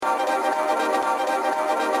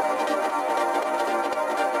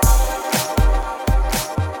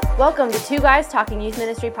Welcome to Two Guys Talking Youth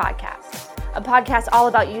Ministry Podcast, a podcast all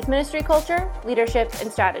about youth ministry culture, leadership,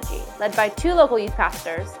 and strategy, led by two local youth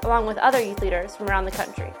pastors, along with other youth leaders from around the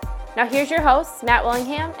country. Now here's your hosts, Matt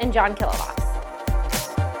Willingham and John Kilovox.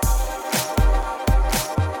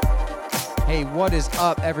 Hey, what is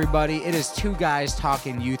up, everybody? It is Two Guys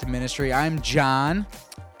Talking Youth Ministry. I'm John.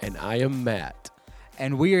 And I am Matt.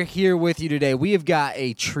 And we are here with you today. We have got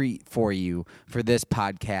a treat for you for this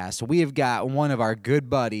podcast. We have got one of our good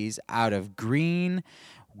buddies out of Greenwood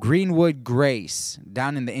Grace,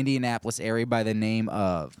 down in the Indianapolis area by the name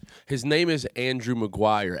of... His name is Andrew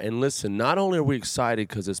McGuire. And listen, not only are we excited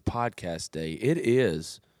because it's podcast day, it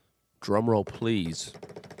is, drumroll please,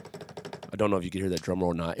 I don't know if you can hear that drum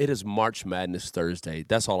roll or not. It is March Madness Thursday.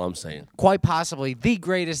 That's all I'm saying. Quite possibly the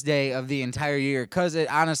greatest day of the entire year, because it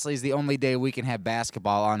honestly is the only day we can have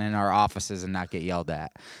basketball on in our offices and not get yelled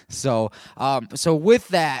at. So with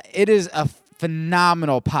that, it is a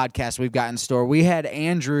phenomenal podcast we've got in store. We had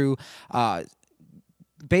Andrew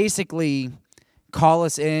basically call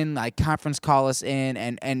us in, conference call us in,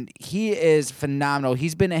 and he is phenomenal.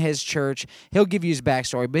 He's been at his church. He'll give you his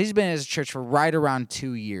backstory, but he's been at his church for right around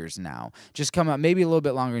 2 years now. Just come up, maybe a little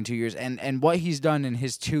bit longer than 2 years. And what he's done in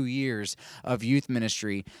his 2 years of youth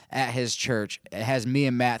ministry at his church has me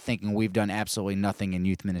and Matt thinking we've done absolutely nothing in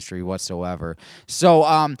youth ministry whatsoever.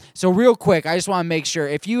 So real quick, I just want to make sure,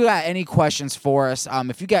 if you got any questions for us,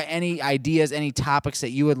 if you got any ideas, any topics that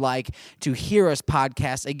you would like to hear us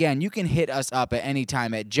podcast, again, you can hit us up at any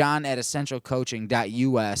time at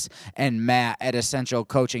john@essentialcoaching.us and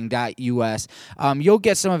matt@essentialcoaching.us. You'll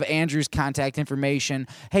get some of Andrew's contact information.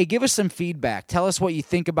 Hey, give us some feedback. Tell us what you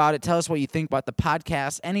think about it. Tell us what you think about the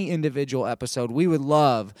podcast, any individual episode. We would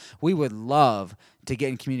love to get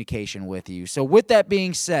in communication with you. So with that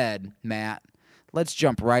being said, Matt, let's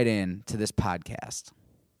jump right into this podcast.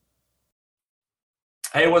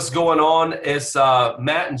 Hey, what's going on? It's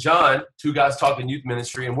Matt and John, Two Guys Talking Youth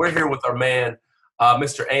Ministry, and we're here with our man,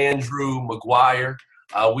 Mr. Andrew McGuire.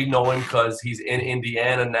 We know him because he's in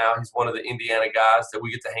Indiana now. He's one of the Indiana guys that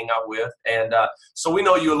we get to hang out with. And so we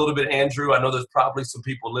know you a little bit, Andrew. I know there's probably some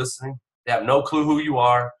people listening. They have no clue who you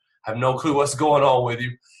are, have no clue what's going on with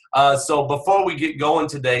you. So before we get going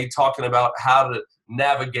today, talking about how to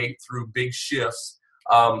navigate through big shifts,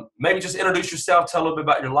 maybe just introduce yourself, tell a little bit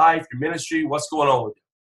about your life, your ministry, what's going on with you.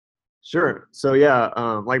 Sure. So, yeah,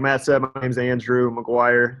 like Matt said, my name's Andrew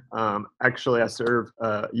McGuire. Actually, I serve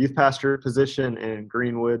a youth pastor position in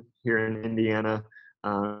Greenwood here in Indiana,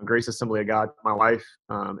 Grace Assembly of God. My wife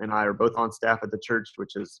and I are both on staff at the church,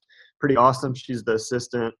 which is pretty awesome. She's the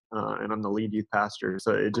assistant, and I'm the lead youth pastor.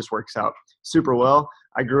 So it just works out super well.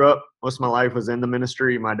 I grew up, most of my life was in the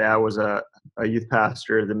ministry. My dad was a youth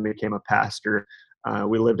pastor, then became a pastor.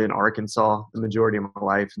 We lived in Arkansas the majority of my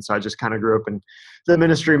life, and so I just kind of grew up in the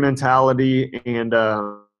ministry mentality and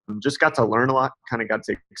just got to learn a lot, kind of got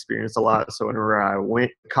to experience a lot. So whenever I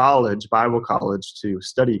went to college, Bible college, to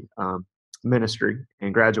study ministry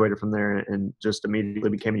and graduated from there and just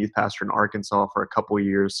immediately became a youth pastor in Arkansas for a couple of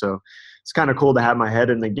years. So it's kind of cool to have my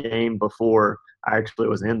head in the game before I actually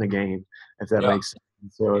was in the game, if that makes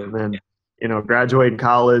sense. So then, graduating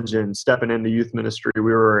college and stepping into youth ministry, we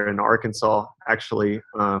were in Arkansas actually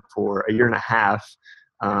for a year and a half.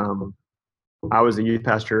 I was a youth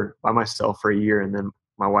pastor by myself for a year, and then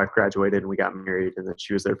my wife graduated and we got married, and then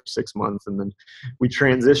she was there for 6 months. And then we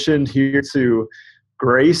transitioned here to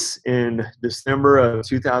Grace in December of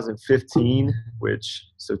 2015,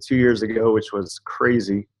 so 2 years ago, which was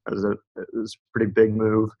crazy. It was a pretty big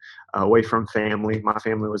move away from family. My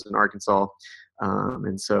family was in Arkansas.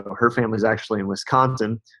 And so her family's actually in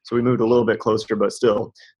Wisconsin. So we moved a little bit closer, but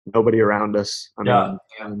still nobody around us. I don't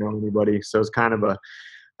know anybody. So it's kind of a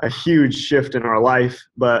huge shift in our life.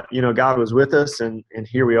 But, God was with us, and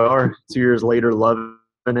here we are 2 years later, loving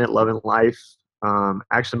it, loving life.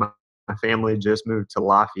 Actually, my family just moved to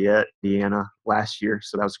Lafayette, Indiana last year.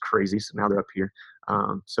 So that was crazy. So now they're up here.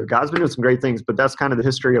 So God's been doing some great things, but that's kind of the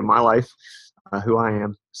history of my life, who I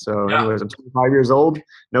am. So anyways, I'm 25 years old,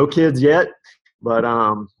 no kids yet. But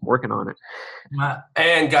working on it.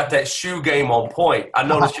 And got that shoe game on point. I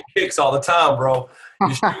notice your kicks all the time, bro.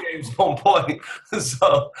 Your shoe game's on point.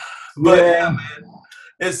 Yeah, man.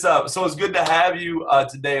 It's good to have you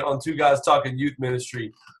today on Two Guys Talking Youth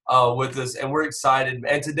Ministry with us, and we're excited.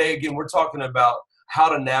 And today, again, we're talking about how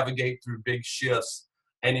to navigate through big shifts.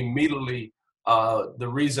 And immediately, the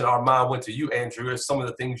reason our mind went to you, Andrew, is some of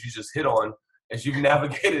the things you just hit on as you've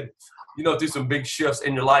navigated through some big shifts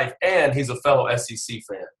in your life, and he's a fellow SEC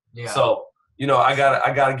fan. Yeah. So, I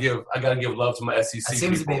gotta give love to my SEC. It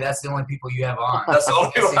seems people. to be that's the only people you have on. That's the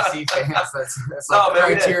only SEC fans. That's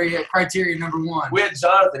like criteria number one. We had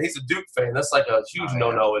Jonathan. He's a Duke fan. That's like a huge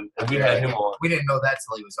no-no, and we had him on. We didn't know that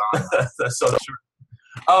till he was on. That's so true.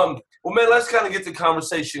 Well, man, let's kind of get the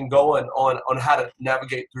conversation going on how to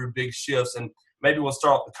navigate through big shifts, and maybe we'll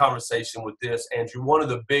start the conversation with this, Andrew. One of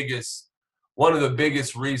the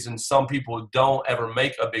biggest reasons some people don't ever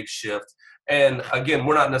make a big shift, and again,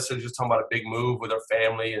 we're not necessarily just talking about a big move with our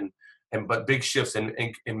family, but big shifts in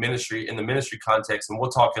ministry, in the ministry context, and we'll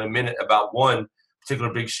talk in a minute about one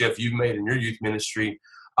particular big shift you made in your youth ministry.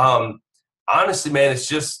 Honestly, man, it's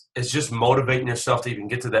just motivating yourself to even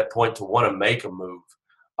get to that point to want to make a move,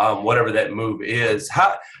 whatever that move is.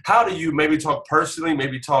 How do you maybe talk personally,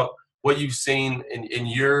 maybe talk what you've seen in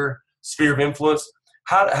your sphere of influence?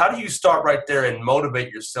 How do you start right there and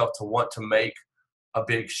motivate yourself to want to make a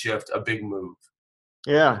big shift, a big move?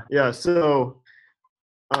 Yeah. So,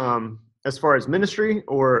 as far as ministry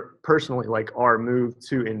or personally, like our move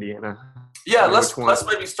to Indiana? Yeah, let's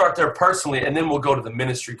maybe start there personally, and then we'll go to the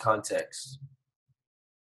ministry context.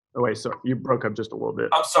 Oh wait, so you broke up just a little bit.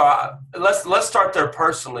 I'm sorry. Let's start there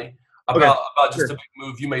personally about just a big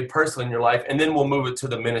move you made personally in your life, and then we'll move it to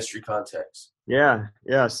the ministry context. Yeah.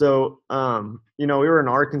 So, we were in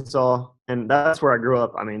Arkansas, and that's where I grew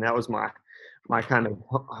up. I mean, that was my kind of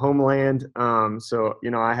homeland. So,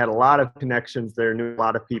 I had a lot of connections there, knew a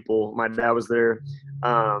lot of people. My dad was there.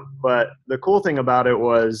 But the cool thing about it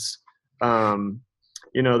was,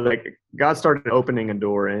 like God started opening a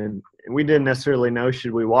door, and we didn't necessarily know,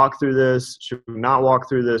 should we walk through this? Should we not walk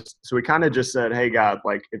through this? So we kind of just said, hey, God,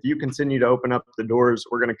 like if you continue to open up the doors,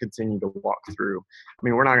 we're going to continue to walk through. I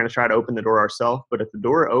mean, we're not going to try to open the door ourselves, but if the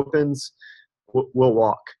door opens, we'll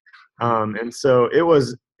walk. And so it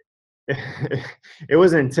was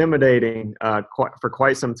intimidating for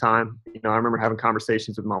quite some time. I remember having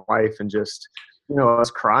conversations with my wife and just, us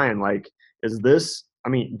crying, like, is this,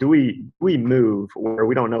 do we move where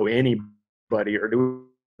we don't know anybody, or do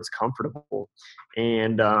it's comfortable?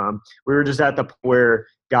 And we were just at the point where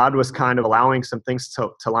God was kind of allowing some things to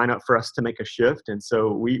line up for us to make a shift. And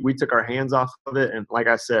so we took our hands off of it. And like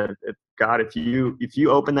I said, if you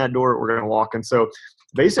open that door, we're going to walk. And so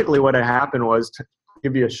basically what had happened was, to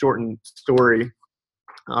give you a shortened story,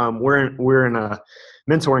 we're in a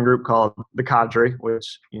mentoring group called The Cadre,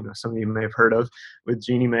 which, some of you may have heard of, with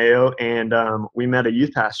Jeannie Mayo. And we met a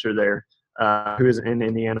youth pastor there who is in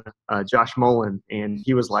Indiana, Josh Mullen. And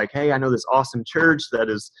he was like, hey, I know this awesome church that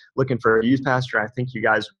is looking for a youth pastor. I think you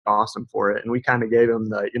guys are awesome for it. And we kind of gave him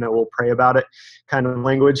the, we'll pray about it kind of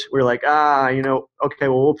language. We're like, okay,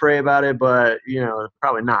 well, we'll pray about it, but,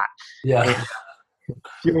 probably not. Yeah. And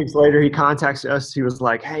a few weeks later, he contacts us. He was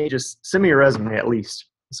like, hey, just send me your resume at least.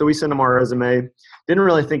 So we sent him our resume. Didn't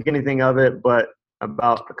really think anything of it, but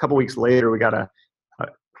about a couple weeks later, we got a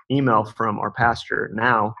email from our pastor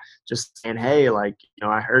now just saying, hey, like,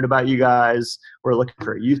 I heard about you guys. We're looking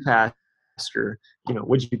for a youth pastor.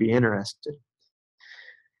 Would you be interested?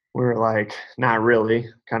 We were like, not really.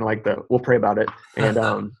 Kind of like we'll pray about it.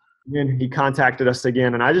 And then he contacted us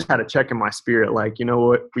again, and I just had a check in my spirit, like, you know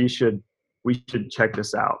what, we should check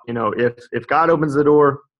this out. If God opens the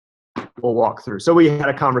door, we'll walk through. So we had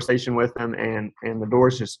a conversation with him, and the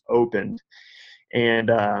doors just opened.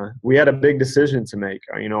 And we had a big decision to make.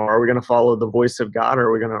 Are we going to follow the voice of God, or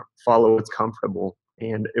are we going to follow what's comfortable?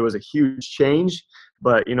 And it was a huge change.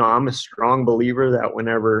 But, I'm a strong believer that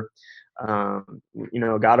whenever,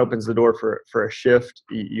 God opens the door for a shift,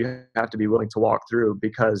 you have to be willing to walk through,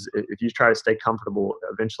 because if you try to stay comfortable,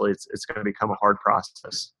 eventually it's going to become a hard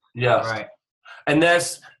process. Yeah. Right.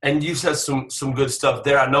 And you said some good stuff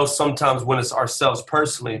there. I know sometimes when it's ourselves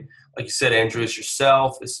personally, like you said, Andrew, it's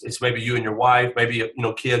yourself. It's maybe you and your wife. Maybe,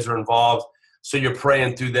 kids are involved. So you're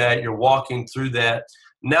praying through that. You're walking through that.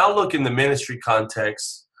 Now look in the ministry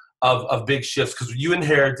context of big shifts, because you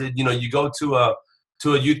inherited, you go to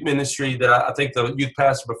a youth ministry that I think the youth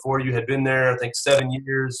pastor before you had been there, I think 7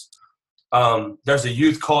 years. There's a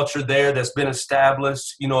youth culture there that's been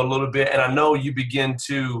established, a little bit. And I know you begin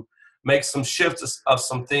to make some shifts of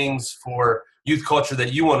some things for youth culture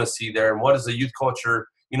that you want to see there. And what is the youth culture,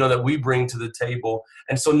 that we bring to the table?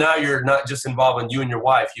 And so now you're not just involving you and your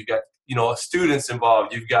wife. You've got, students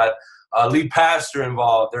involved. You've got a lead pastor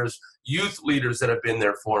involved. There's youth leaders that have been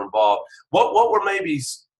there for involved. What were maybe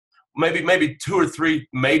 2 or 3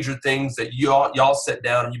 major things that y'all sit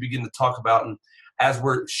down and you begin to talk about? And as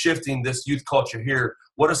we're shifting this youth culture here,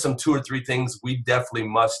 what are some 2 or 3 things we definitely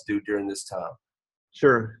must do during this time?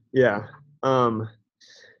 Sure. Yeah.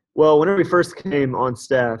 Well, whenever we first came on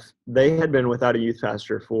staff, they had been without a youth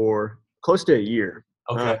pastor for close to a year.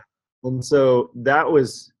 Okay. And so that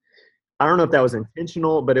was, I don't know if that was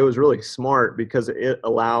intentional, but it was really smart because it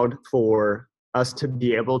allowed for us to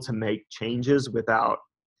be able to make changes without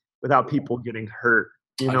people getting hurt.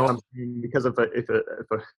 You know what I'm saying? Because if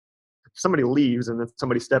somebody leaves and then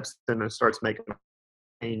somebody steps in and starts making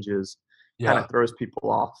changes, kind of throws people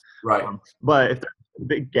off. Right. But if there's a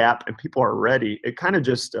big gap and people are ready, it kind of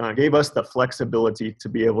just gave us the flexibility to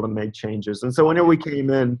be able to make changes. And so whenever we came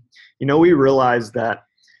in, we realized that,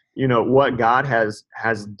 what God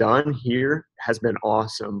has done here has been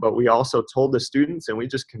awesome. But we also told the students, and we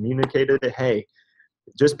just communicated it, hey,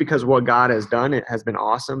 just because what God has done, it has been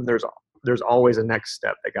awesome, there's always a next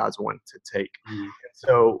step that God's wanting to take. Mm-hmm.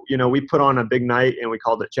 So, we put on a big night and we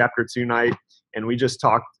called it Chapter 2 night. And we just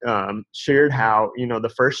talked, shared how,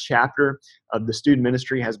 the first chapter of the student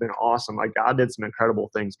ministry has been awesome. Like God did some incredible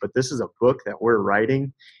things, but this is a book that we're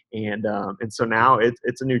writing. And so now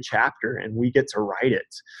it's a new chapter and we get to write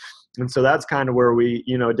it. And so that's kind of where we,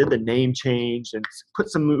 did the name change and put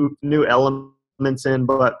some new elements in.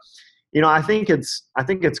 But, I think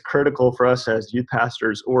it's critical for us as youth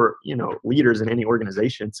pastors or, leaders in any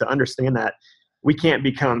organization to understand that we can't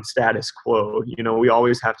become status quo. We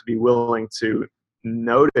always have to be willing to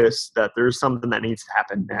notice that there's something that needs to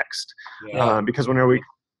happen next. Because whenever we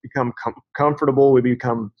become comfortable, we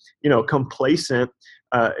become, complacent,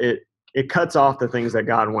 it cuts off the things that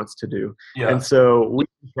God wants to do. Yeah. And so we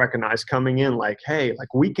recognize coming in like, hey,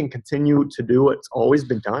 like we can continue to do what's always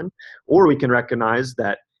been done, or we can recognize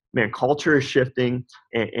that, man, culture is shifting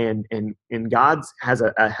and God has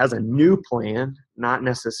a new plan, not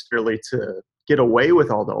necessarily to get away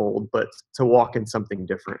with all the old, but to walk in something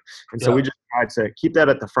different. And so we just try to keep that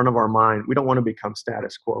at the front of our mind. We don't want to become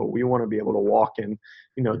status quo. We want to be able to walk in,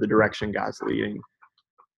 the direction God's leading.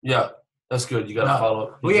 Yeah, that's good. You got to follow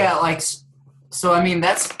up. Well, yeah, so I mean,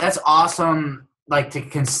 that's awesome. Like to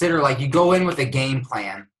consider, like you go in with a game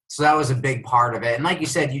plan. So that was a big part of it. And like you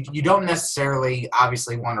said, you don't necessarily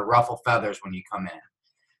obviously want to ruffle feathers when you come in.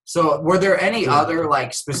 So were there any other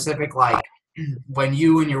specific, when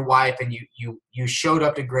you and your wife and you showed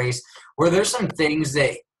up to Grace, were there some things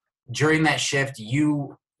that during that shift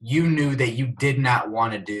you knew that you did not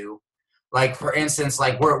want to do? Like, for instance,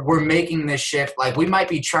 we're making this shift, we might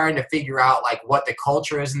be trying to figure out what the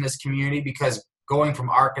culture is in this community, because going from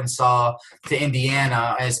Arkansas to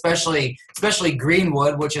Indiana, especially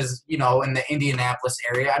Greenwood, which is, in the Indianapolis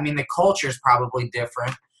area, I mean, the culture is probably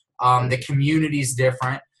different. The community's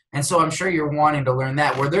different. And so I'm sure you're wanting to learn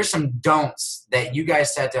that. Were there some don'ts that you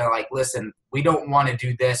guys sat down listen, we don't want to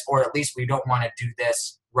do this, or at least we don't want to do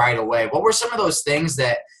this right away? What were some of those things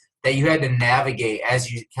that you had to navigate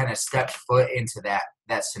as you kind of stepped foot into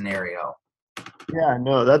that scenario? Yeah,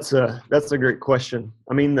 no, that's a great question.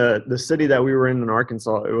 I mean, the city that we were in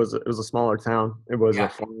Arkansas, it was a smaller town. It was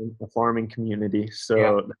a farming community,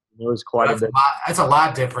 so it was quite a bit. That's a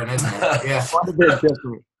lot different, isn't it? Yeah, quite a bit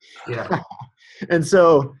different. Yeah, and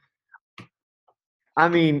so, I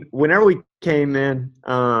mean, whenever we came in,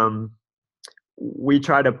 we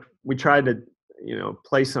tried to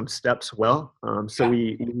play some steps well. So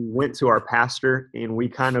we went to our pastor and we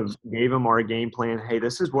kind of gave him our game plan. Hey,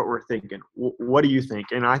 this is what we're thinking. What do you think?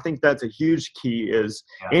 And I think that's a huge key is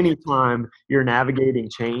anytime you're navigating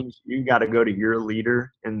change, you got to go to your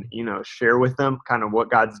leader and, share with them kind of what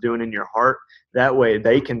God's doing in your heart. That way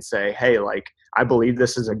they can say, hey, I believe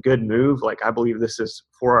this is a good move. I believe this is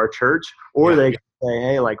for our church. Or they can say,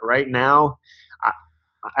 hey, right now,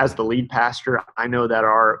 as the lead pastor, I know that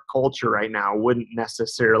our culture right now wouldn't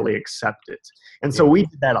necessarily accept it. And so we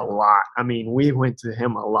did that a lot. I mean, we went to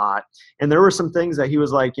him a lot. And there were some things that he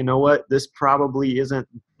was like, you know what, this probably isn't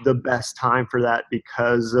the best time for that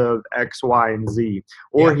because of X, Y, and Z.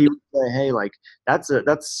 Or he would say, hey,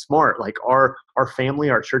 that's smart. Our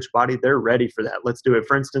family, our church body, they're ready for that. Let's do it.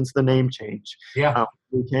 For instance, the name change. Yeah.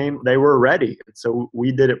 They were ready. So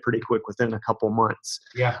we did it pretty quick within a couple months.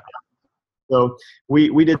 Yeah. So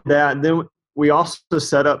we did that. And then we also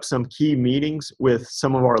set up some key meetings with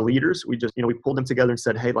some of our leaders. We just, we pulled them together and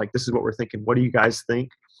said, hey, this is what we're thinking. What do you guys think?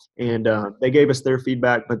 And they gave us their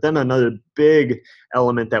feedback. But then another big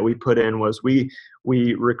element that we put in was we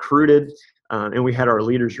recruited and we had our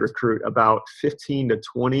leaders recruit about 15 to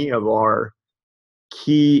 20 of our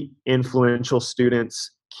key influential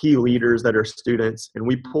students, key leaders that are students. And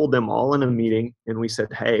we pulled them all in a meeting and we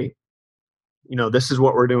said, hey, this is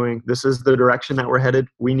what we're doing. This is the direction that we're headed.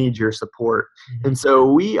 We need your support. Mm-hmm. And so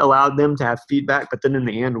we allowed them to have feedback. But then in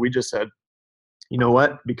the end, we just said, you know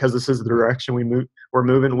what, because this is the direction we're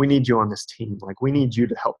moving, we need you on this team. Like, we need you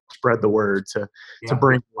to help spread the word to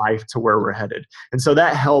bring life to where we're headed. And so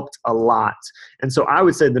that helped a lot. And so I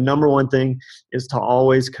would say the number one thing is to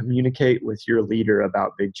always communicate with your leader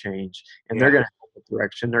about big change. And they're going to help with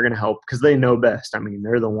direction. They're going to help because they know best. I mean,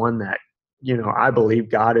 they're the one that, I believe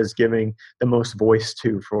God is giving the most voice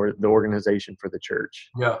to for the organization, for the church.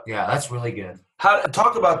 Yeah. Yeah, that's really good.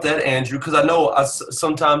 Talk about that, Andrew, because I know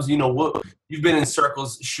sometimes, you've been in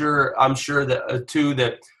circles. I'm sure that too,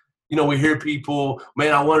 that, we hear people,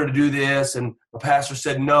 man, I wanted to do this, and the pastor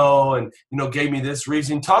said no, and, gave me this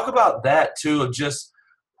reason. Talk about that too, of just,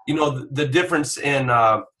 the difference in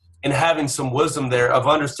having some wisdom there, of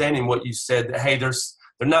understanding what you said, that, hey,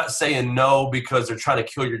 they're not saying no because they're trying to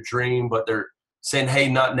kill your dream, but they're saying, hey,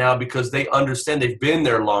 not now, because they understand, they've been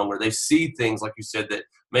there longer. They see things, like you said, that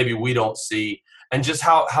maybe we don't see. And just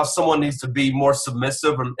how someone needs to be more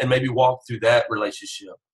submissive and maybe walk through that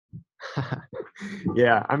relationship.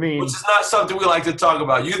 Yeah, I mean, which is not something we like to talk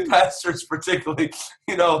about, youth pastors particularly,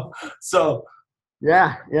 so.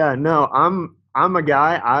 Yeah, no, I'm a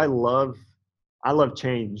guy, I love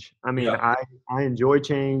change. I mean, I enjoy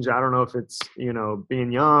change. I don't know if it's,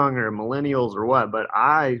 being young or millennials or what, but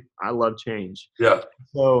I love change. Yeah.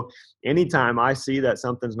 So anytime I see that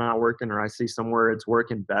something's not working, or I see somewhere it's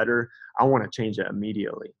working better, I want to change it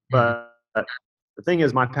immediately. Mm-hmm. But the thing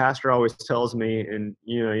is, my pastor always tells me, and,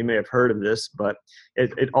 you may have heard of this, but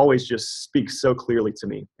it always just speaks so clearly to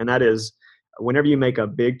me. And that is, whenever you make a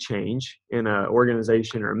big change in an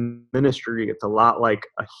organization or ministry, it's a lot like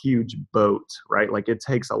a huge boat, right? Like, it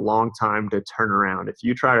takes a long time to turn around. If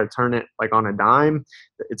you try to turn it like on a dime,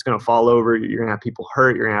 it's going to fall over. You're going to have people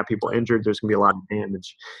hurt. You're going to have people injured. There's going to be a lot of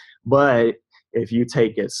damage. But if you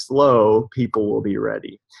take it slow, people will be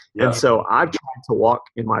ready. Yeah. And so I've tried to walk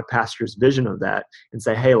in my pastor's vision of that and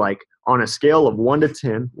say, hey, like, on a scale of 1 to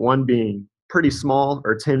 10, 1 being pretty small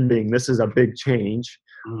or 10 being this is a big change,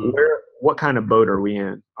 what kind of boat are we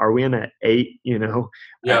in? Are we in an 8,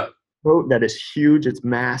 a boat that is huge, it's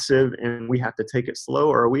massive, and we have to take it slow?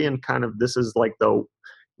 Or are we in kind of, this is like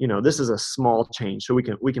this is a small change, so we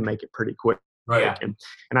can make it pretty quick. Right. And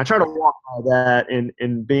I try to walk by that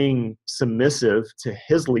and being submissive to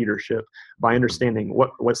his leadership by understanding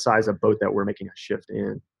what size of boat that we're making a shift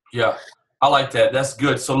in. Yeah. I like that. That's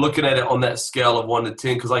good. So looking at it on that scale of 1 to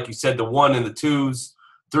 10, because like you said, the 1 and the 2s,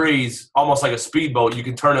 3s, almost like a speedboat, you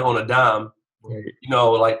can turn it on a dime. Right.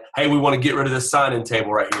 Like, hey, we want to get rid of this sign-in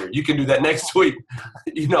table right here. You can do that next week.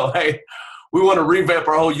 Hey, we want to revamp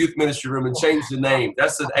our whole youth ministry room and change the name.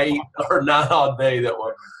 That's an 8 or 9 all day. That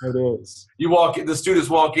one. It is. The students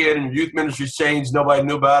walk in and your youth ministry's changed. Nobody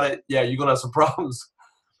knew about it. Yeah, you're gonna have some problems.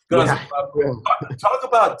 Talk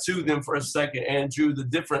about too them for a second, Andrew. The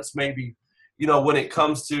difference maybe, when it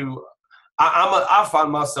comes to. I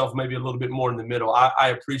find myself maybe a little bit more in the middle. I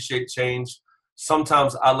appreciate change.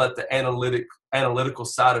 Sometimes I let the analytical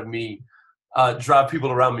side of me drive people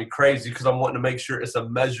around me crazy, because I'm wanting to make sure it's a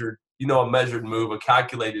measured move, a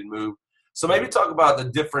calculated move. So maybe talk about the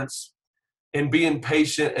difference in being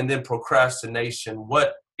patient and then procrastination.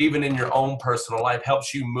 What, even in your own personal life,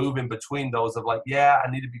 helps you move in between those of like, yeah, I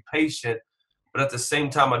need to be patient, but at the same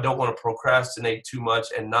time, I don't want to procrastinate too much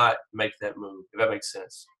and not make that move, if that makes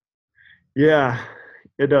sense. Yeah,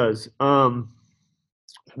 it does.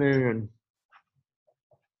 Man,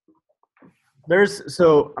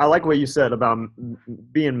 so I like what you said about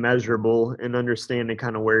being measurable and understanding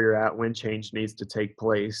kind of where you're at when change needs to take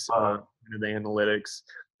place, the analytics,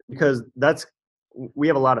 because we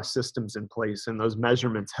have a lot of systems in place, and those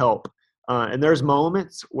measurements help. And there's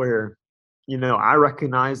moments where, I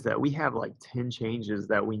recognize that we have like 10 changes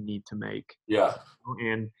that we need to make. Yeah.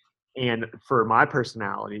 And for my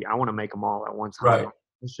personality, I want to make them all at one time. Right.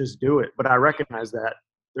 Let's just do it. But I recognize that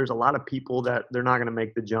there's a lot of people that they're not going to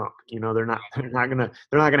make the jump. They're not going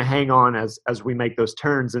to hang on as we make those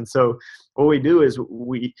turns. And so what we do is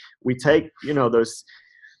we take, those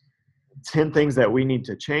 10 things that we need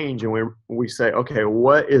to change, and we say, okay,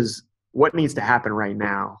 what needs to happen right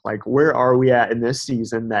now? Like, where are we at in this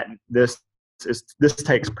season that this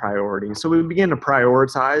takes priority? So we begin to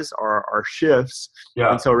prioritize our shifts.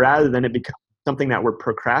 Yeah. And so rather than it become something that we're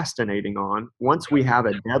procrastinating on, once we have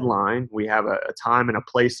a deadline, we have a time and a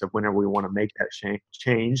place of whenever we want to make that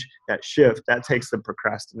change, that shift, that takes the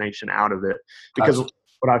procrastination out of it. Because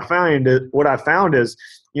what I found is,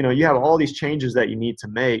 you have all these changes that you need to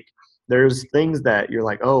make. there's things that you're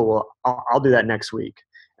like, oh, well, I'll do that next week.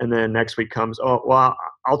 And then next week comes, oh, well,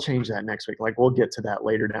 I'll change that next week. Like, we'll get to that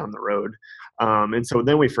later down the road. And so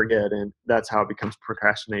then we forget, and that's how it becomes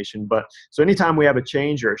procrastination. But so anytime we have a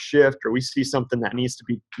change or a shift, or we see something that needs to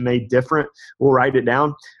be made different, we'll write it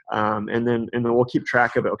down. And then we'll keep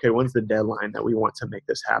track of it. Okay, when's the deadline that we want to make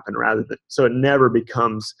this happen, rather than, so it never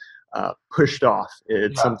becomes pushed off.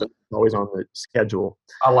 It's something that's always on the schedule.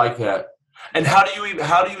 I like that. And how do you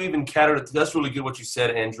even categorize? That's really good what you said,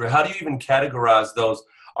 Andrew. How do you even categorize those?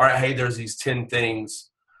 All right, hey, there's these 10 things.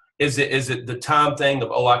 Is it the time thing of,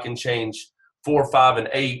 I can change 4, 5, and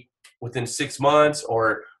 8 within 6 months,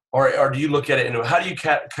 or do you look at it and how do you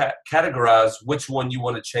categorize which one you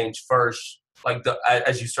want to change first, like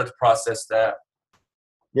as you start to process that?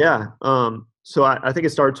 Yeah. So I think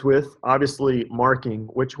it starts with obviously marking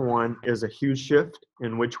which one is a huge shift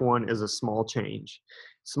and which one is a small change.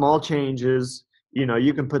 Small changes,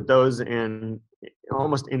 you can put those in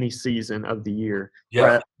almost any season of the year. Yeah.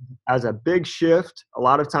 But as a big shift, a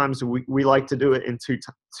lot of times we like to do it in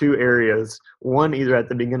two areas. One, either at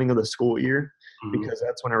the beginning of the school year, because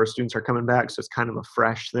that's whenever students are coming back, so it's kind of a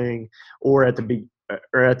fresh thing, or at the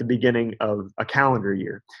beginning of a calendar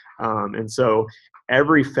year. And so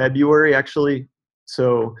every February, actually,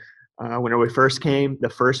 whenever we first came, the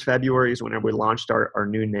first February is whenever we launched our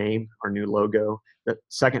new name, our new logo. The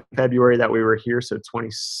second February that we were here, so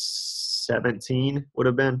 2017 would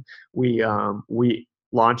have been, we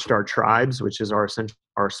launched our tribes, which is our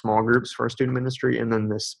small groups for our student ministry. And then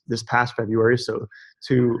this past February, so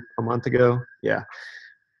a month ago,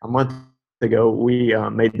 we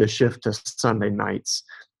made the shift to Sunday nights.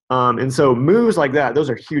 And so moves like that,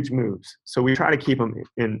 those are huge moves. So we try to keep them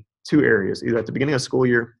in two areas, either at the beginning of school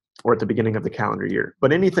year or at the beginning of the calendar year.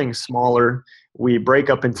 But anything smaller, we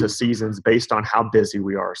break up into seasons based on how busy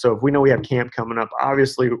we are. So if we know we have camp coming up,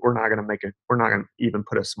 obviously we're not going to even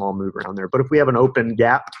put a small move around there. But if we have an open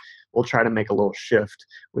gap, we'll try to make a little shift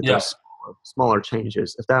with those smaller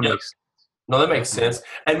changes, if that makes sense. No, that makes sense.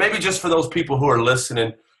 And maybe just for those people who are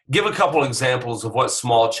listening, give a couple examples of what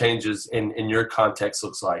small changes in your context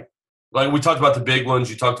looks like. Like we talked about the big ones.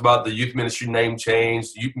 You talked about the youth ministry name change,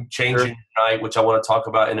 changing night, which I want to talk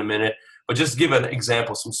about in a minute. But just give an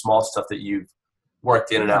example, some small stuff that you've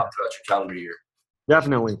worked in and out throughout your calendar year.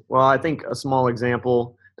 Definitely. Well, I think a small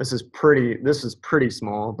example, this is pretty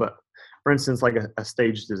small, but for instance, like a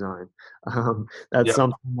stage design. That's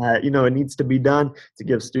something that, it needs to be done to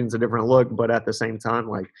give students a different look, but at the same time,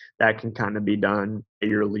 like that can kind of be done at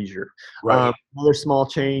your leisure. Right. Another small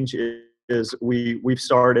change is we've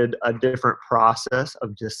started a different process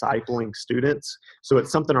of discipling students. So it's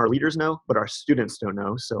something our leaders know, but our students don't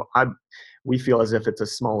know. So we feel as if it's a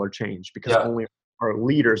smaller change because only our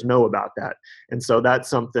leaders know about that. And so that's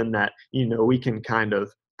something that, we can kind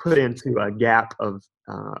of put into a gap of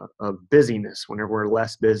busyness. Whenever we're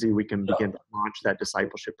less busy, we can begin to launch that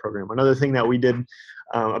discipleship program. Another thing that we did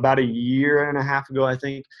about a year and a half ago, I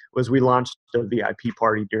think, was we launched a VIP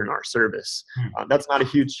party during our service. That's not a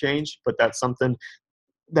huge change, but that's something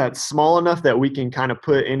that's small enough that we can kind of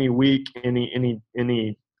put any week, any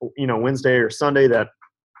Wednesday or Sunday that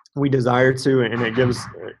we desire to, and it gives,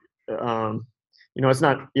 it's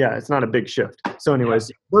not a big shift. So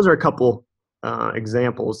anyways, those are a couple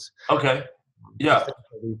examples. Okay. Yeah.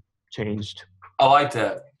 Changed. I like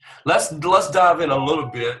that. Let's dive in a little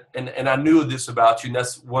bit. And I knew this about you, and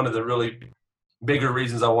that's one of the really bigger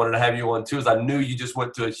reasons I wanted to have you on too, is I knew you just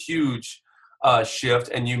went through a huge shift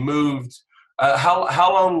and you moved.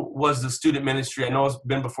 How long was the student ministry? I know it's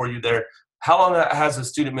been before you there. How long has the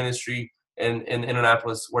student ministry in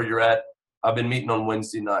Indianapolis where you're at? I've been meeting on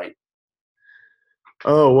Wednesday night.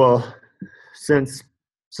 Oh, well, since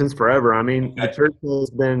forever. I mean, the church has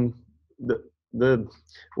been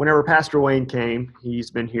whenever Pastor Wayne came, he's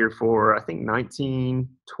been here for, I think, 18,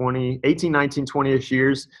 19, 20-ish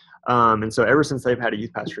years. And so ever since they've had a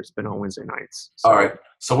youth pastor, it's been on Wednesday nights. So, all right.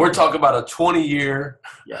 So we're talking about a 20-year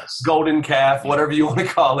golden calf, whatever you want to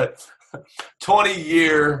call it,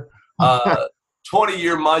 20-year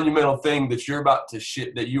monumental thing that you are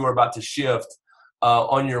about to shift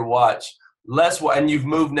on your watch. And you've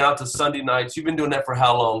moved now to Sunday nights. You've been doing that for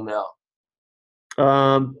how long now?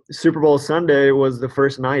 Super Bowl Sunday was the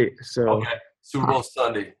first night. So okay. Super Bowl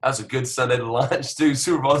Sunday. That's a good Sunday to launch too.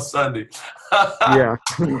 Super Bowl Sunday. Yeah.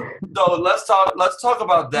 So let's talk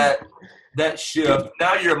about that shift.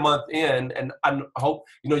 Now you're a month in, and I hope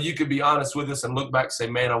you could be honest with us and look back and say,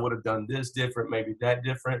 man, I would have done this different, maybe that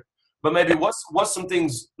different. But maybe what's some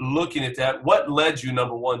things looking at that? What led you,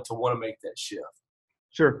 number one, to want to make that shift?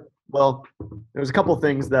 Sure. Well, there's a couple of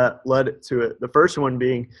things that led to it. The first one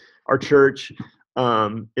being our church.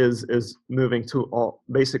 is moving to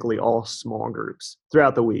basically all small groups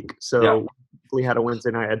throughout the week. So we had a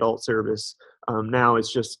Wednesday night adult service. Now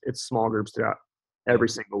it's small groups throughout every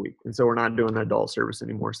single week. And so we're not doing the adult service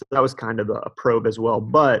anymore. So that was kind of a probe as well.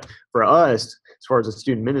 But for us, as far as the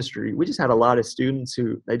student ministry, we just had a lot of students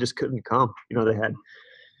who they just couldn't come. They had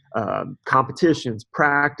competitions,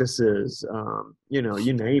 practices, you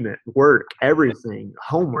name it, work, everything,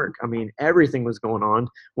 homework. I mean, everything was going on.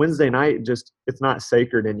 Wednesday night, it's not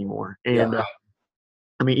sacred anymore. And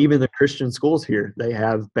I mean, even the Christian schools here, they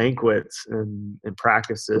have banquets and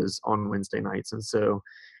practices on Wednesday nights. And so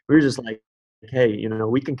we were just like, hey,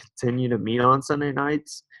 we can continue to meet on Sunday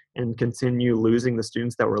nights and continue losing the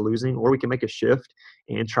students that we're losing, or we can make a shift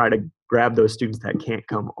and try to grab those students that can't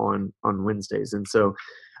come on Wednesdays. And so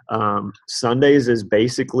Sundays is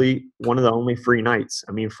basically one of the only free nights.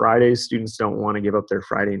 I mean, Fridays, students don't want to give up their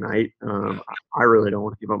Friday night. I really don't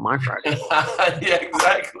want to give up my Friday. Yeah,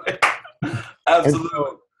 exactly. Absolutely.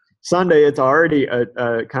 So, Sunday, it's already a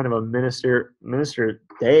kind of a minister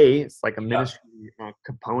day. It's like a ministry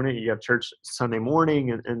component. You have church Sunday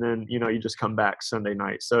morning, and then you just come back Sunday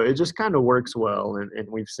night. So it just kind of works well, and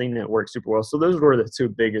we've seen it work super well. So those were the two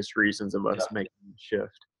biggest reasons of us making the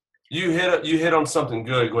shift. You hit on something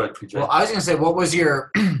good. Go ahead, PJ. Well, I was gonna say, what was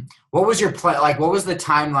your plan? Like, what was the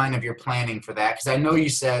timeline of your planning for that? Because I know you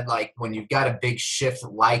said like when you've got a big shift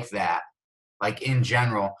like that, like in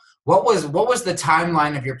general. What was the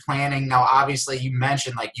timeline of your planning? Now, obviously, you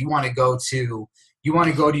mentioned like you want to go to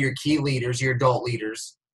your key leaders, your adult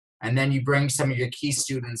leaders, and then you bring some of your key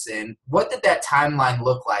students in. What did that timeline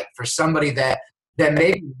look like for somebody that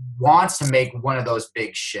maybe wants to make one of those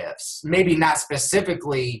big shifts? Maybe not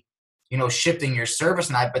specifically, shifting your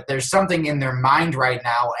service night, but there's something in their mind right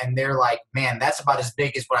now, and they're like, man, that's about as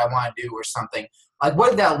big as what I want to do, or something. Like,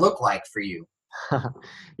 what did that look like for you?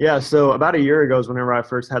 Yeah, so about a year ago is whenever I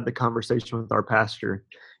first had the conversation with our pastor,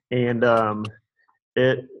 and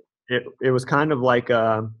it was kind of like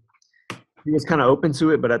he was kind of open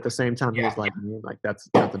to it, but at the same time he was like, man, like that's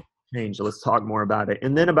a change. Let's talk more about it.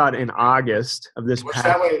 And then about in August of this past,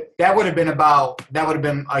 that would have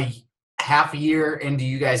been a half a year into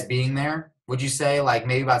you guys being there. Would you say like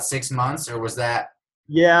maybe about 6 months, or was that?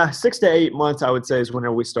 Yeah, 6 to 8 months, I would say, is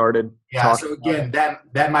whenever we started. Yeah, so again,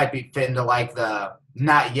 that might be fit into like the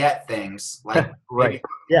not yet things, like right.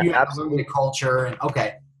 Yeah, absolutely. The culture and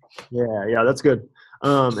okay. Yeah, that's good.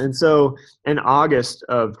 And so in August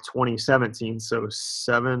of 2017, so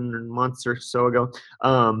 7 months or so ago,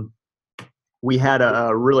 we had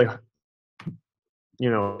a really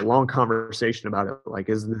long conversation about it. Like,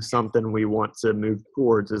 is this something we want to move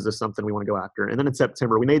towards? Is this something we want to go after? And then in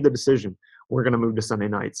September, we made the decision. We're going to move to Sunday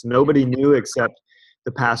nights. Nobody knew except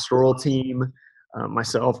the pastoral team,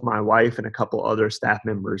 myself, my wife, and a couple other staff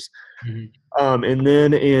members. Mm-hmm. And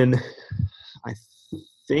then I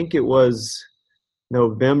think it was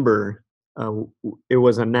November, it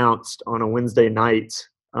was announced on a Wednesday night.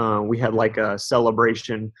 We had like a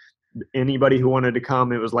celebration. Anybody who wanted to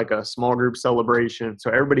come, it was like a small group celebration. So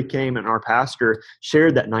everybody came, and our pastor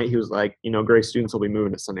shared that night. He was like, Grace students will be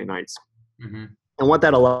moving to Sunday nights. Mm-hmm. And what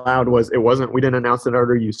that allowed was we didn't announce it at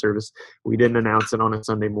our youth service. We didn't announce it on a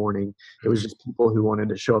Sunday morning. It was just people who wanted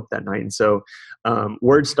to show up that night. And so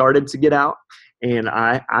word started to get out, and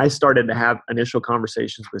I started to have initial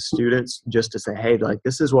conversations with students just to say, hey, like,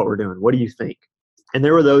 this is what we're doing. What do you think? And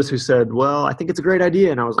there were those who said, well, I think it's a great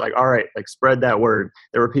idea. And I was like, all right, like, spread that word.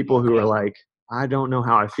 There were people who were like, I don't know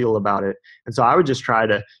how I feel about it. And so I would just try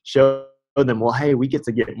to show them, well, hey, we get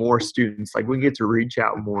to get more students. Like, we get to reach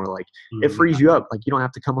out more. Like, it frees you up. Like, you don't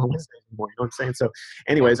have to come on Wednesday anymore. You know what I'm saying? So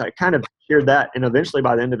anyways, I kind of shared that. And eventually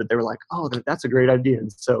by the end of it, they were like, oh, that's a great idea. And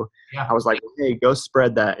so I was like, hey, go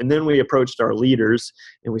spread that. And then we approached our leaders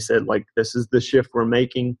and we said, like, this is the shift we're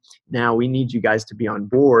making. Now we need you guys to be on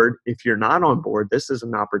board. If you're not on board, this is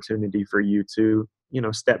an opportunity for you to,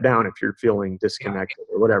 step down if you're feeling disconnected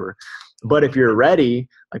or whatever. But if you're ready,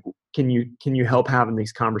 like, can you help having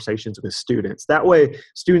these conversations with students? That way,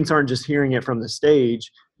 students aren't just hearing it from the stage;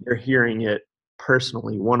 they're hearing it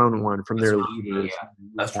personally, one-on-one from their leaders. Yeah,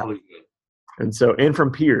 that's really good. And from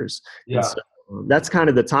peers. Yeah. And so that's kind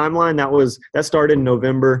of the timeline. That started in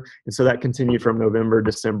November, and so that continued from November,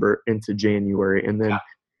 December into January, and then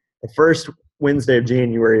the first Wednesday of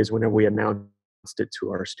January is whenever we announced it to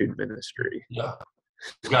our student ministry. Yeah.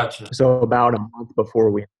 Gotcha. So about a month before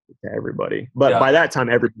we to everybody, but by that time,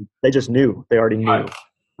 they just knew. They already knew.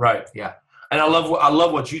 Right. Yeah. And I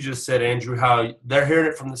love what you just said, Andrew. How they're hearing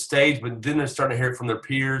it from the stage, but then they're starting to hear it from their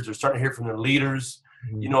peers. They're starting to hear it from their leaders,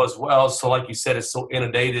 as well. So, like you said, it's so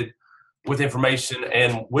inundated with information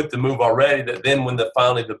and with the move already, that then when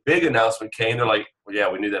finally the big announcement came, they're like, well, yeah,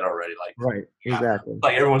 we knew that already. Like, Right. Exactly.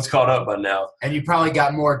 like everyone's caught up by now. And you probably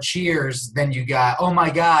got more cheers than you got, oh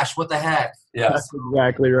my gosh, what the heck? Yeah. That's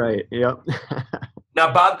exactly right. Yep.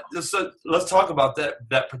 Now, so let's talk about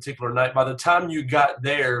that particular night. By the time you got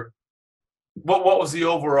there, what was the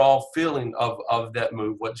overall feeling of that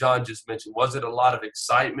move? What John just mentioned, was it a lot of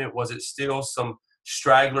excitement? Was it still some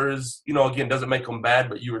stragglers? Again, doesn't make them bad,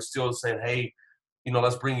 but you were still saying, hey,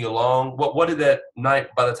 let's bring you along. What did that night,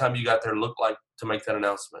 by the time you got there, look like to make that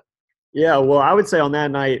announcement? Yeah. Well, I would say on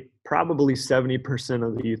that night, probably 70%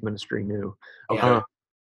 of the youth ministry knew. Okay.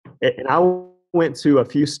 And I went to a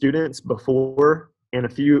few students before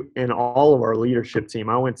and all of our leadership team.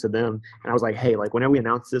 I went to them and I was like, hey, like whenever we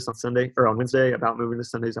announce this on Sunday or on Wednesday about moving to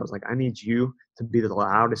Sundays, I was like, I need you to be the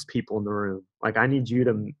loudest people in the room. Like I need you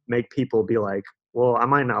to make people be like, well, I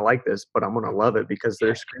might not like this, but I'm going to love it because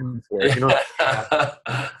they're screaming for it.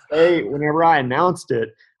 Hey, whenever I announced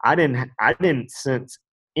it, I didn't sense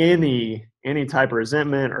any type of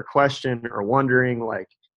resentment or question or wondering, like,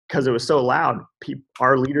 because it was so loud.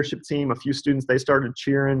 Our leadership team, a few students, they started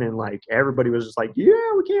cheering, and like everybody was just like, yeah,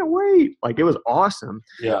 we can't wait. Like it was awesome.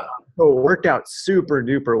 Yeah. So it worked out super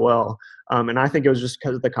duper well. And I think it was just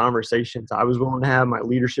because of the conversations I was willing to have, my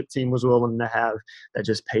leadership team was willing to have, that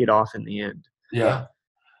just paid off in the end. Yeah.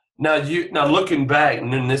 Now looking back,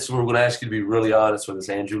 and then this is where we're going to ask you to be really honest with us,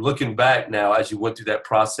 Andrew. Looking back now, as you went through that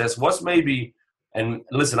process, what's maybe, and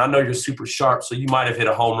listen, I know you're super sharp, so you might have hit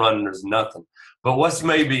a home run and there's nothing. But what's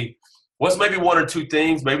maybe one or two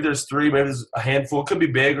things? Maybe there's three, maybe there's a handful. It could be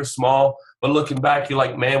big or small. But looking back, you're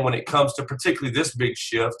like, man, when it comes to particularly this big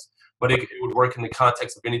shift, but it would work in the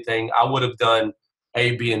context of anything, I would have done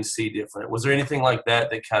A, B, and C different. Was there anything like that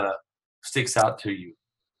kind of sticks out to you?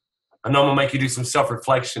 I know I'm going to make you do some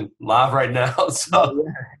self-reflection live right now. So.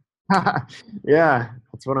 Yeah,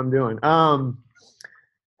 that's what I'm doing.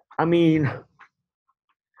 I mean,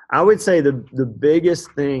 I would say the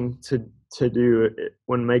biggest thing to do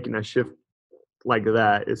when making a shift like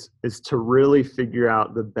that is to really figure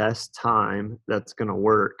out the best time that's going to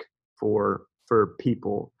work for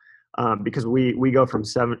people, because we go from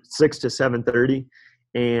 6 to 7:30,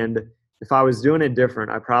 and if I was doing it different,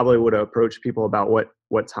 I probably would have approached people about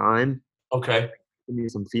what time. Okay. Give me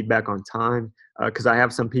some feedback on time, because I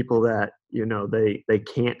have some people that they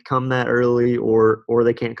can't come that early or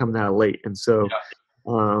they can't come that late, and so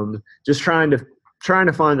just trying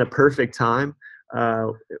to find the perfect time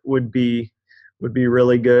would be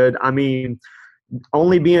really good. I mean,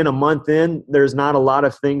 only being a month in, there's not a lot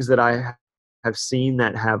of things that I have seen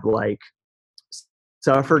that have like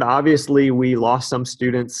suffered. Obviously, we lost some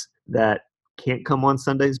students that can't come on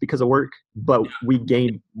Sundays because of work, but we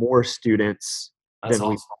gained more students than we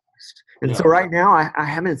lost. And so right now, I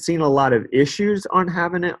haven't seen a lot of issues on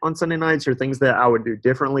having it on Sunday nights or things that I would do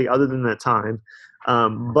differently other than that time.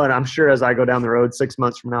 But I'm sure as I go down the road 6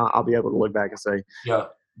 months from now, I'll be able to look back and say, yeah,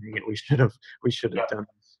 we should have done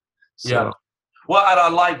this. So. Yeah. Well, and I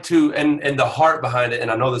like to, and the heart behind it,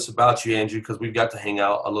 and I know this about you, Andrew, because we've got to hang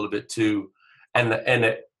out a little bit too. And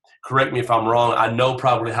correct me if I'm wrong, I know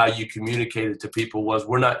probably how you communicated to people was,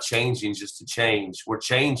 we're not changing just to change. We're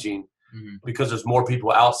changing because there's more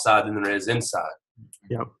people outside than there is inside.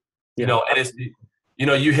 Yep. And it's,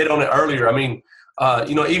 you hit on it earlier. I mean,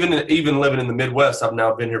 even living in the Midwest, I've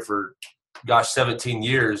now been here for, 17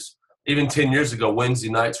 years. Even 10 years ago, Wednesday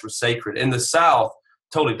nights were sacred. In the South,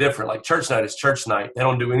 totally different. Like church night is church night. They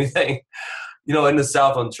don't do anything, in the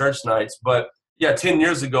South on church nights. But yeah, 10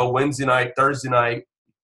 years ago, Wednesday night, Thursday night,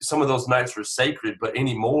 some of those nights were sacred. But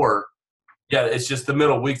anymore, it's just the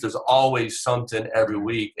middle week. There's always something every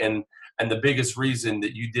week. And the biggest reason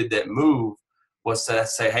that you did that move was to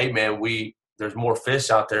say, hey, man, there's more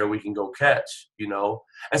fish out there we can go catch,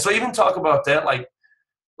 And so even talk about that, like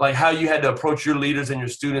how you had to approach your leaders and your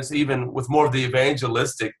students, even with more of the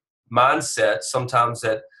evangelistic mindset. Sometimes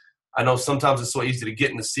I know sometimes it's so easy to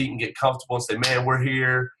get in the seat and get comfortable and say, man, we're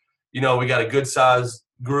here. We got a good sized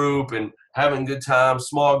group and having a good time,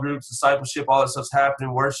 small groups, discipleship, all that stuff's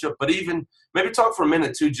happening, worship. But even maybe talk for a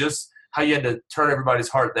minute too, just how you had to turn everybody's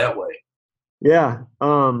heart that way. Yeah.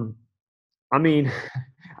 I mean,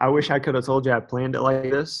 I wish I could have told you I planned it like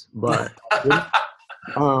this, but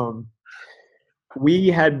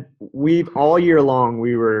we've all year long,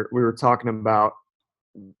 we were talking about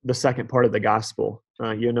the second part of the gospel,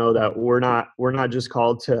 that we're not just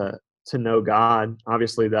called to know God.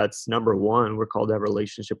 Obviously that's number one. We're called to have a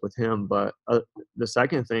relationship with him. But the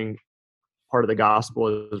second part of the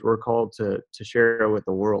gospel is we're called to share it with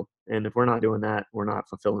the world. And if we're not doing that, we're not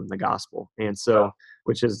fulfilling the gospel. And so,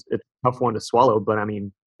 which is a tough one to swallow, but I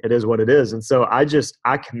mean, it is what it is. And so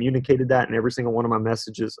I communicated that in every single one of my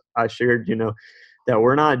messages I shared, that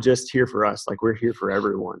we're not just here for us, like we're here for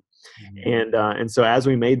everyone. And so as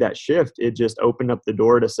we made that shift, it just opened up the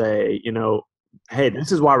door to say, hey,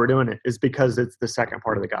 this is why we're doing it. It's because it's the second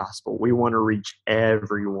part of the gospel. We want to reach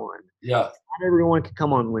everyone. Yeah. Not everyone can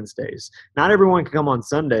come on Wednesdays. Not everyone can come on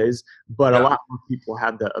Sundays, but a lot more people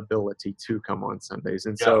have the ability to come on Sundays.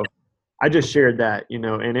 And so I just shared that,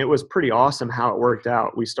 and it was pretty awesome how it worked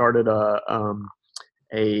out. We started a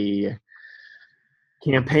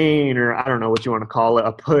campaign, or I don't know what you want to call it,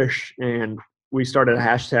 a push, and we started a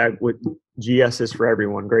hashtag with GS is for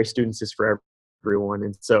everyone, Grace Students is for everyone.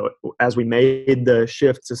 And so as we made the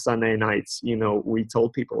shift to Sunday nights, we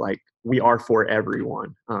told people like we are for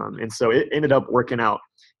everyone. And so it ended up working out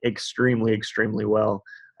extremely, extremely well.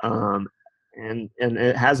 And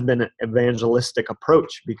it has been an evangelistic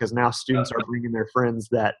approach, because now students are bringing their friends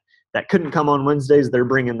that couldn't come on Wednesdays. They're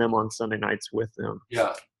bringing them on Sunday nights with them.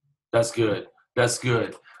 Yeah, that's good. That's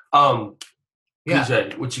good.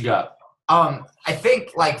 PJ, what you got? I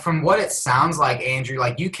think like from what it sounds like, Andrew,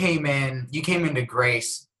 like you came into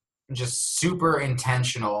Grace just super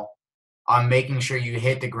intentional on making sure you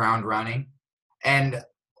hit the ground running. And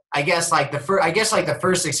I guess like the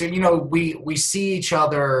first 6 years, we see each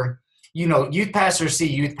other, youth pastors see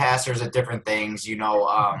youth pastors at different things,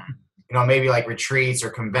 maybe like retreats or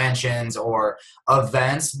conventions or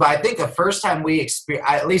events. But I think the first time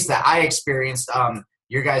at least that I experienced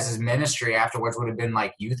your guys' ministry afterwards would have been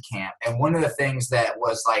like youth camp. And one of the things that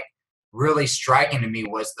was like really striking to me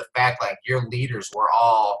was the fact like your leaders were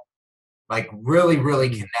all like really, really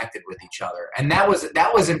connected with each other. And that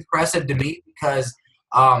was impressive to me, because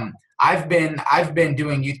I've been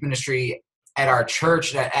doing youth ministry at our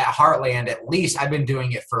church at Heartland. At least I've been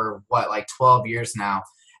doing it for 12 years now.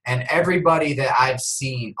 And everybody that I've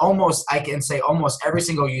seen, almost every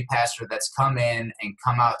single youth pastor that's come in and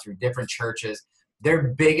come out through different churches, their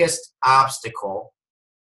biggest obstacle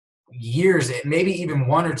years, maybe even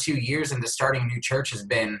 1 or 2 years into starting a new church, has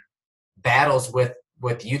been battles with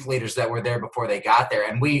youth leaders that were there before they got there.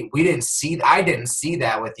 And I didn't see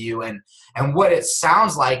that with you. And what it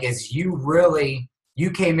sounds like is you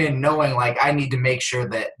came in knowing like, I need to make sure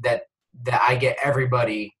that I get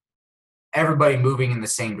everybody moving in the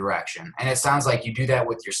same direction. And it sounds like you do that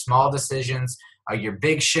with your small decisions, your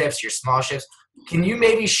big shifts, your small shifts. Can you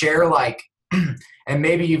maybe share like, and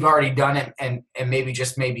maybe you've already done it, and maybe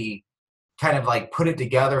kind of like put it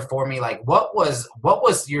together for me, like what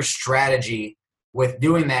was your strategy with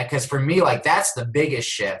doing that? Because for me, like that's the biggest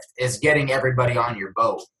shift, is getting everybody on your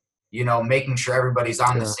boat, making sure everybody's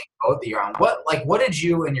on the same boat that you're on. What did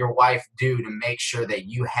you and your wife do to make sure that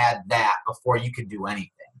you had that before you could do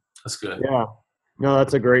anything? That's good. Yeah, no,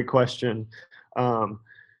 that's a great question. When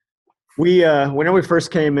we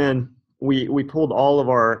first came in, we pulled all of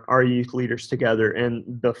our youth leaders together, and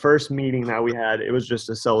the first meeting that we had, it was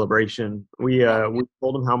just a celebration. We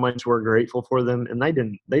told them how much we're grateful for them, and they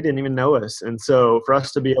didn't even know us. And so for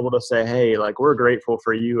us to be able to say, hey, like we're grateful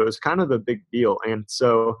for you, it was kind of a big deal. And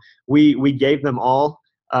so we gave them all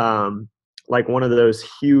like one of those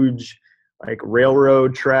huge like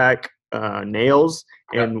railroad track nails,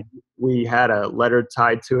 and we had a letter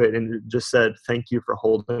tied to it, and it just said, thank you for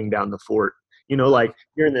holding down the fort. Like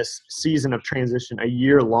during this season of transition, a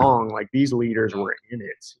year long, like these leaders were in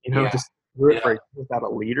it, just without a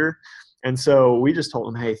leader. And so we just told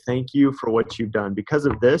them, hey, thank you for what you've done. Because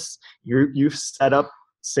of this, you've set up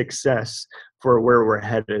success for where we're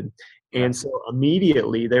headed. And so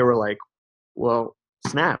immediately they were like, well,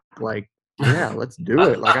 snap, like, yeah, let's do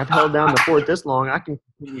it. Like I've held down the fort this long, I can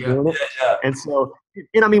continue doing it. And so,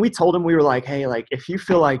 we told him, we were like, hey, like if you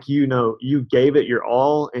feel like, you gave it your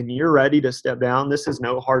all and you're ready to step down, this is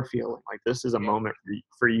no hard feeling. Like this is a moment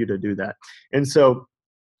for you to do that. And so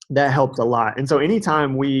that helped a lot. And so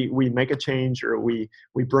anytime we make a change or we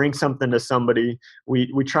bring something to somebody,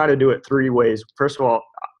 we try to do it 3 ways. First of all,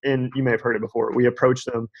 and you may have heard it before, we approach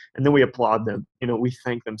them and then we applaud them. We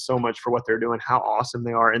thank them so much for what they're doing, how awesome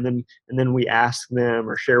they are. And then we ask them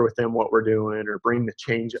or share with them what we're doing or bring the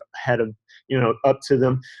change ahead of, up to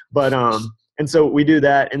them. But, and so we do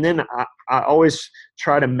that. And then I always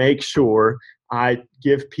try to make sure I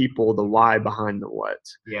give people the why behind the what.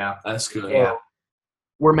 Yeah, that's good. Yeah.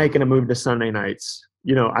 We're making a move to Sunday nights.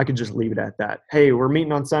 I could just leave it at that. Hey, we're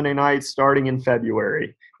meeting on Sunday nights starting in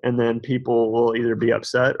February. And then people will either be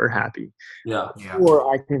upset or happy. Yeah.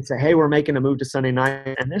 Or I can say, hey, we're making a move to Sunday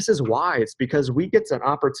night. And this is why. It's because we get an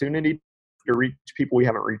opportunity to reach people we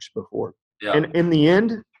haven't reached before. Yeah. And in the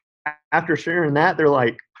end, after sharing that, they're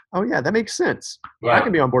like, oh, yeah, that makes sense. Yeah. I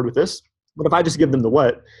can be on board with this. But if I just give them the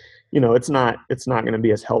what, it's not going to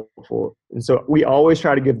be as helpful. And so we always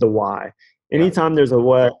try to give the why. Anytime there's a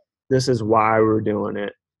what, this is why we're doing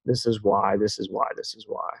it. This is why, this is why, this is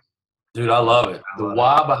why. Dude, I love it. The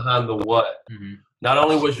why behind the what. Mm-hmm. Not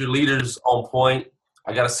only was your leaders on point,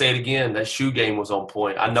 I got to say it again, that shoe game was on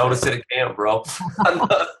point. I noticed it at camp, bro.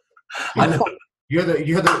 I know. You're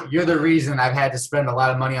the reason I've had to spend a lot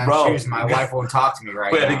of money on shoes. My wife won't talk to me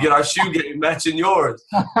right now. We had to get our shoe game matching yours.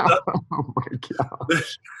 Oh my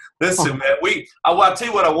gosh. Listen, man, I'll tell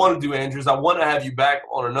you what I want to do, Andrew, is I want to have you back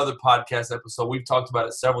on another podcast episode. We've talked about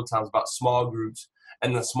it several times about small groups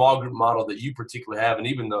and the small group model that you particularly have, and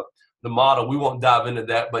even the model. We won't dive into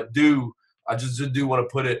that, but I just do want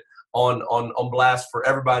to put it on blast for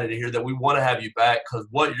everybody to hear that we want to have you back, because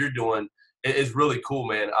what you're doing is really cool,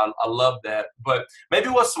 man. I love that. But maybe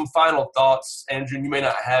what's some final thoughts, Andrew? You may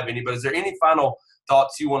not have any, but is there any final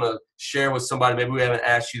thoughts you want to share with somebody? Maybe we haven't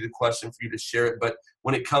asked you the question for you to share it, but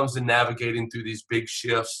when it comes to navigating through these big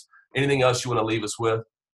shifts, anything else you want to leave us with?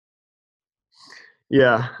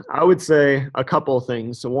 Yeah, I would say a couple of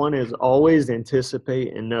things. So one is always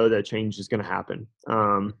anticipate and know that change is going to happen.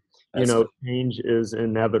 Change is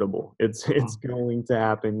inevitable. It's going to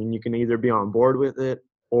happen, and you can either be on board with it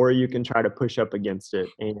or you can try to push up against it.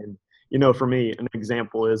 And, for me, an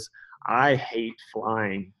example is I hate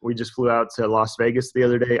flying. We just flew out to Las Vegas the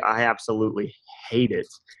other day. I absolutely hate it.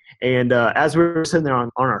 And as we were sitting there on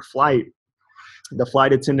our flight, the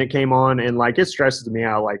flight attendant came on, and it stresses me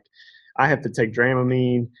out. I have to take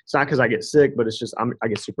Dramamine. It's not because I get sick, but it's just I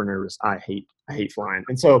get super nervous. I hate flying.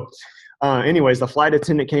 And so anyways, the flight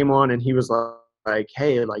attendant came on, and he was like,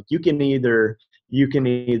 hey, you can either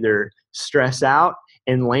stress out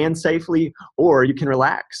and land safely, or you can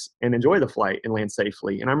relax and enjoy the flight and land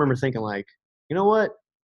safely. And I remember thinking, you know what?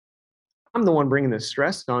 I'm the one bringing this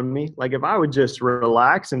stress on me. If I would just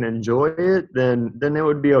relax and enjoy it, then it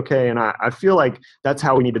would be okay. And I feel like that's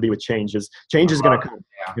how we need to be with changes. Change is going to come.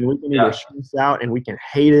 Yeah. And we can either stress out and we can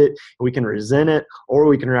hate it, and we can resent it, or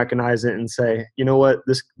we can recognize it and say, you know what,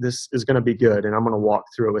 this is going to be good. And I'm going to walk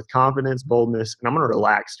through it with confidence, boldness, and I'm going to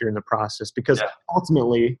relax during the process, because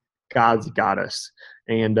ultimately God's got us.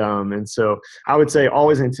 And so I would say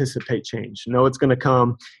always anticipate change. Know it's going to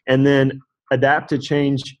come, and then adapt to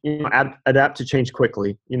change, adapt to change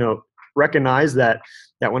quickly. Recognize that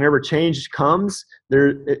whenever change comes,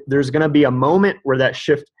 there's going to be a moment where that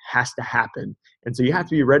shift has to happen. And so you have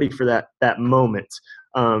to be ready for that moment.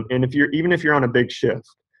 And if you're on a big shift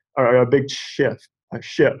or a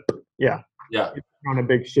ship. Yeah. If you're on a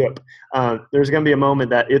big ship, there's going to be a moment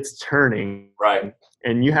that it's turning. Right.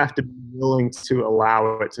 And you have to be willing to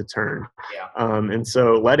allow it to turn. Yeah. And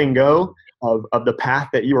so letting go of the path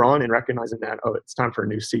that you were on and recognizing that, it's time for a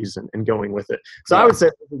new season, and going with it. So I would say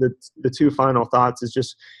the two final thoughts is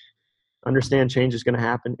just understand change is going to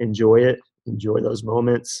happen. Enjoy it. Enjoy those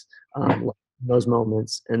moments, and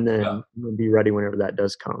then be ready whenever that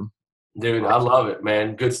does come. Dude, I love it,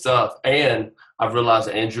 man. Good stuff. And I've realized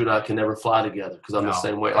that Andrew and I can never fly together, because I'm the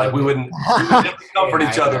same way. We wouldn't never comfort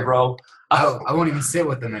each other, bro. I won't even sit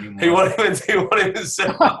with them anymore. He won't even sit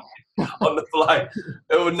on the flight.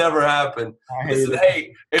 It would never happen. Listen,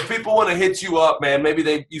 hey, if people want to hit you up, man,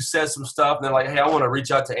 maybe you said some stuff and they're like, hey, I want to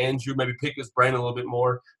reach out to Andrew, maybe pick his brain a little bit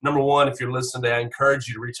more. Number one, if you're listening today, I encourage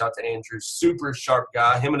you to reach out to Andrew. Super sharp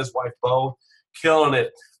guy. Him and his wife, Bo, killing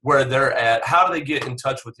it where they're at. How do they get in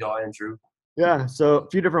touch with y'all, Andrew? Yeah, so a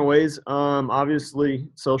few different ways. Obviously,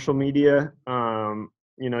 social media. You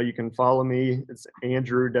can follow me. It's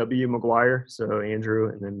Andrew W. McGuire. So Andrew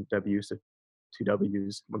and then W, so 2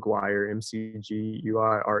 W's, McGuire,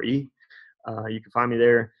 McGuire. You can find me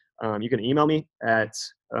there. You can email me at,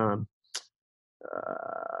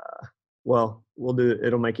 we'll do it.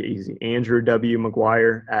 It'll make it easy. Andrew W.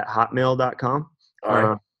 McGuire at hotmail.com. All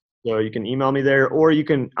right. So you can email me there, or you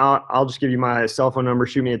can, I'll just give you my cell phone number,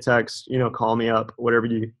 shoot me a text, call me up, whatever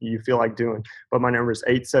you feel like doing. But my number is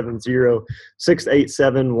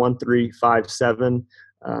 870-687-1357.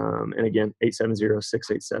 And again,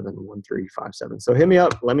 870-687-1357. So hit me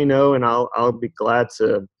up, let me know, and I'll be glad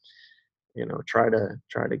to, try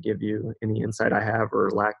to give you any insight I have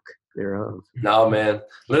or lack thereof. No, man.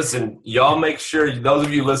 Listen, y'all make sure, those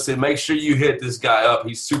of you listening, make sure you hit this guy up.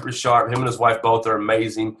 He's super sharp. Him and his wife both are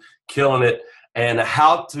amazing, killing it. And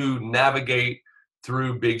how to navigate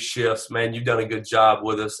through big shifts, man. You've done a good job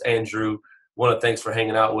with us, Andrew. Thanks for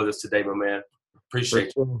hanging out with us today, my man.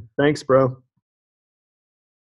 Appreciate you. Thanks, bro.